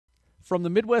From the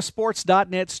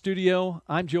MidwestSports.net studio,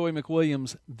 I'm Joey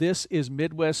McWilliams. This is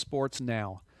Midwest Sports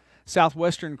Now.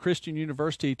 Southwestern Christian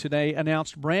University today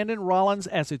announced Brandon Rollins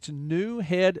as its new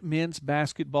head men's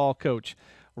basketball coach.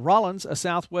 Rollins, a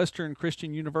Southwestern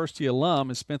Christian University alum,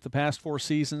 has spent the past 4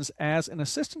 seasons as an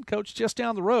assistant coach just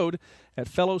down the road at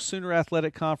fellow Sooner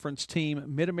Athletic Conference team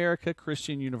Mid-America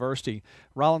Christian University.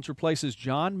 Rollins replaces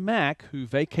John Mack, who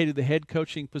vacated the head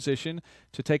coaching position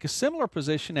to take a similar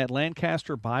position at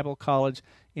Lancaster Bible College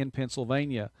in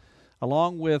Pennsylvania.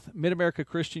 Along with Mid-America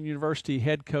Christian University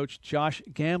head coach Josh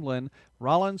Gamblin,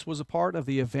 Rollins was a part of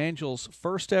the Evangel's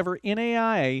first ever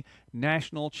MIAA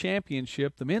National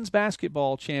Championship, the Men's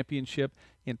Basketball Championship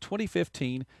in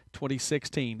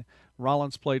 2015-2016.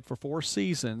 Rollins played for 4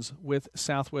 seasons with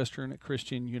Southwestern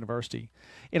Christian University.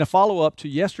 In a follow-up to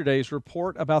yesterday's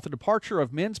report about the departure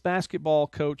of men's basketball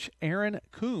coach Aaron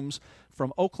Coombs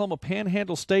from Oklahoma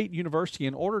Panhandle State University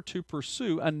in order to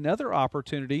pursue another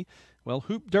opportunity, well,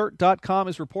 HoopDirt.com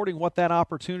is reporting what that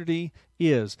opportunity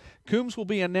is. Coombs will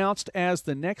be announced as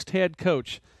the next head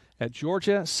coach at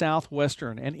Georgia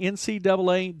Southwestern, an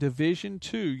NCAA Division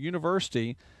II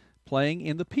university playing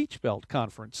in the Peach Belt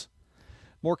Conference.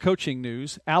 More coaching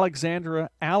news.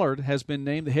 Alexandra Allard has been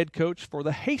named the head coach for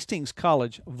the Hastings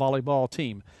College volleyball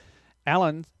team.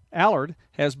 Allard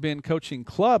has been coaching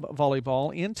club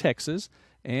volleyball in Texas,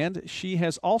 and she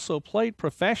has also played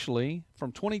professionally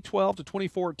from 2012 to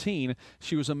 2014.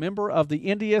 She was a member of the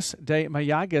Indias de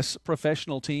Mayagüez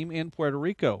professional team in Puerto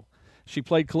Rico. She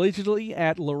played collegiately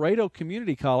at Laredo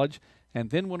Community College and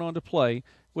then went on to play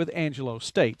with Angelo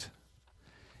State.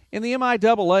 In the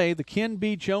MIAA, the Ken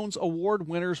B. Jones Award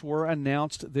winners were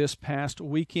announced this past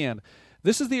weekend.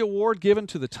 This is the award given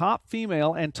to the top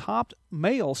female and top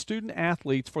male student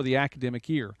athletes for the academic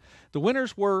year. The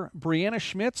winners were Brianna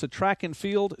Schmitz, a track and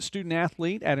field student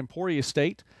athlete at Emporia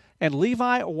State, and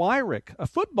Levi Wyrick, a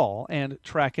football and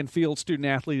track and field student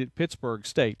athlete at Pittsburgh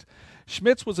State.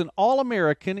 Schmitz was an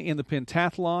All-American in the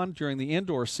pentathlon during the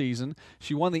indoor season.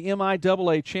 She won the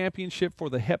MIAA championship for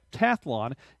the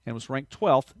heptathlon and was ranked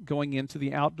 12th going into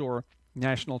the outdoor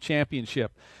national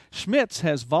championship. Schmitz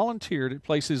has volunteered at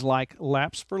places like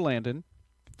Laps for Landon,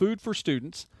 Food for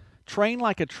Students, Train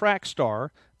Like a Track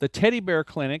Star, the Teddy Bear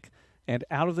Clinic, and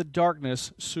Out of the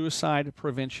Darkness Suicide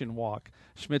Prevention Walk.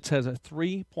 Schmitz has a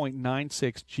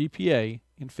 3.96 GPA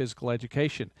in physical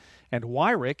education. And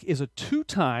Wyrick is a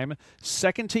 2-time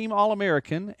second-team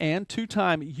All-American and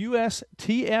 2-time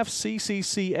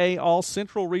USTFCCCA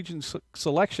All-Central Region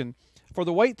selection for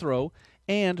the weight throw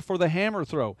and for the hammer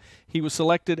throw. He was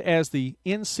selected as the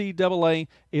NCAA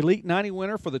Elite 90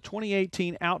 winner for the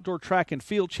 2018 Outdoor Track and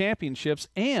Field Championships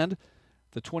and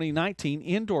the 2019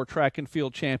 Indoor Track and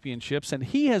Field Championships, and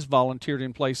he has volunteered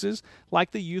in places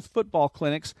like the youth football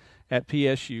clinics at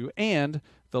PSU and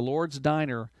the Lord's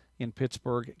Diner in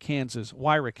Pittsburgh, Kansas.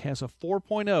 Wyrick has a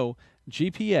 4.0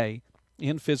 GPA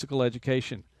in physical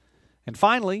education. And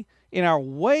finally, in our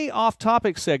way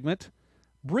off-topic segment,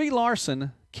 Brie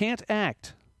Larson can't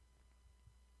act.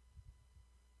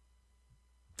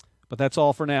 But that's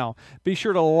all for now. Be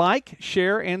sure to like,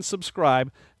 share, and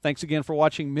subscribe. Thanks again for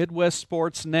watching Midwest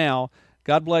Sports Now.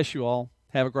 God bless you all.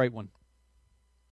 Have a great one.